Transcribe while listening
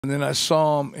And then I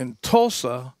saw him in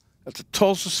Tulsa at the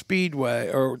Tulsa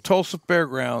Speedway or Tulsa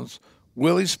Fairgrounds,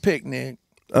 Willie's Picnic.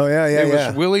 Oh, yeah. It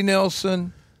was Willie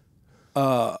Nelson,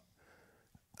 I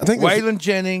think Waylon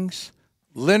Jennings,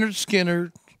 Lynyrd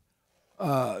Skynyrd,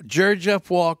 Jerry Jeff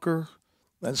Walker,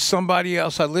 and somebody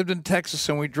else. I lived in Texas,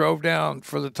 and we drove down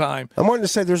for the time. I'm wanting to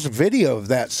say there's a video of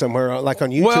that somewhere, like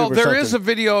on YouTube Well, or there something. is a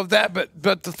video of that,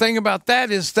 but the thing about that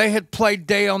is they had played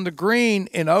Day on the Green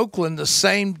in Oakland the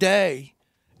same day,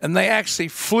 and they actually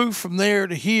flew from there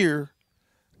to here,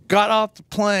 got off the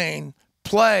plane,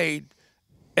 played,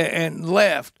 and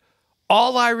left.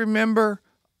 All I remember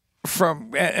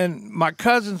from, and my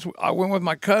cousins, I went with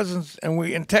my cousins, and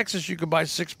in Texas you could buy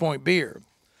 6 Point beer.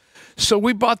 So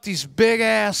we bought these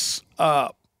big-ass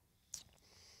ice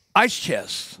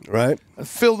chests. Right. And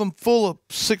filled them full of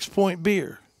 6 Point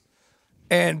beer.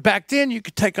 And back then, you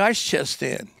could take ice chests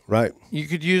in. Right. You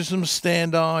could use them to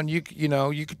stand on. You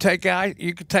could take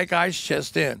ice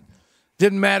chest in.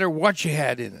 Didn't matter what you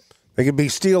had in it. They could be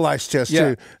steel ice chests,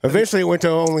 too. Eventually, it went to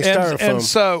only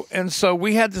styrofoam. And so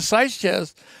we had this ice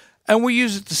chest, and we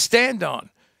used it to stand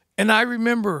on. And I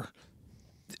remember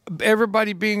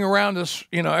everybody being around us,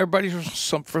 everybody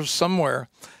from somewhere,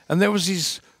 and there was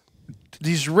these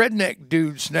redneck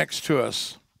dudes next to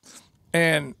us,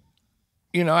 and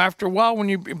after a while,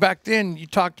 back then you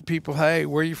talk to people, hey,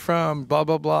 where you from, blah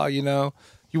blah blah, you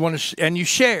want to, and you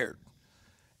shared,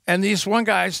 and this one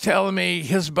guy's telling me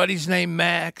his buddy's named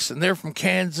Max, and they're from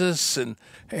Kansas, and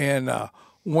when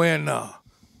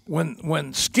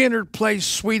Skynyrd plays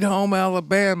Sweet Home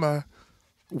Alabama,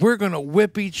 we're going to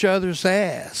whip each other's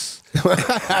ass.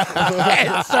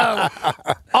 And so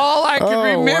all I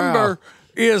can remember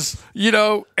is,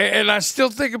 and I still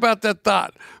think about that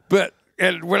thought.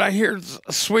 And when I hear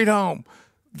Sweet Home,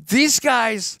 these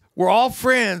guys were all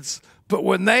friends, but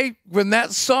when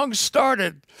that song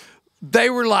started, they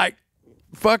were like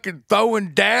fucking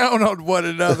throwing down on one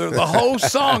another the whole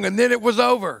song, and then it was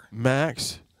over.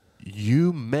 Max,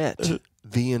 you met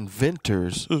the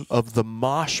inventors of the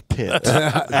mosh pit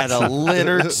at a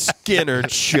Lynyrd Skynyrd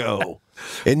show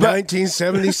in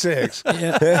 1976.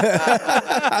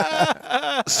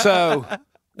 So,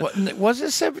 was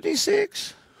it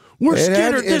 76? We're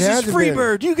Skynyrd. This is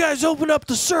Freebird. You guys open up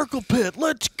the circle pit.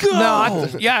 Let's go. No,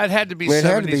 it had to be 76. It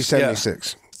had to be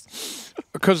 76. Yeah.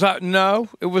 Because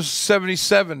it was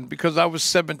 77 because I was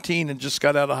 17 and just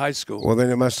got out of high school. Well, then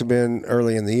it must have been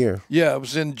early in the year. Yeah, it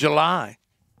was in July.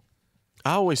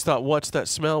 I always thought What's That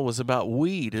Smell was about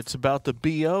weed. It's about the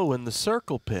B.O. in the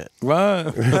circle pit. Right.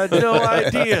 I had no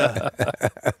idea.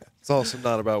 It's also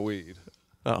not about weed.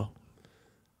 Oh.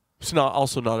 It's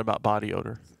also not about body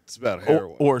odor. It's about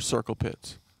heroin. Or circle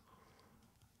pits.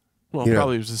 Well,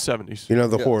 probably it was the 70s.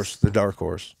 The horse, the dark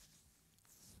horse.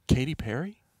 Katy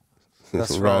Perry?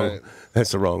 That's wrong. right.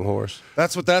 That's the wrong horse.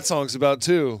 That's what that song's about,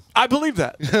 too. I believe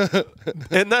that.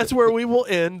 And that's where we will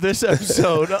end this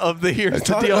episode of the Here's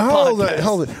the Deal podcast.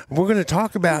 Hold it. We're going to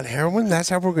talk about heroin? That's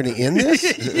how we're going to end this?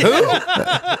 Who?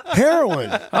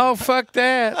 Heroin. Oh, fuck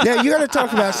that. Yeah, you got to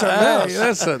talk about something else.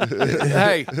 Listen.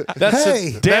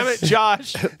 Damn it,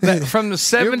 Josh. From the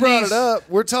 70s. You brought it up.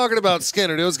 We're talking about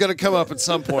Skynyrd. It was going to come up at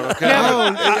some point, okay?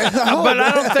 But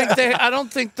I don't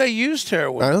think they used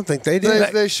heroin. I don't think they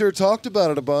did. They sure talked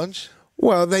about it a bunch.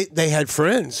 Well, they had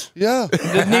friends. Yeah.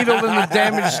 The needle and the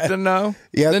damage to know.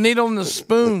 Yep. The needle and the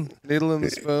spoon. Needle in the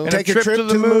spoon. And Take a trip to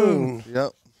the moon.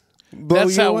 Yep.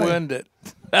 That's how we end it.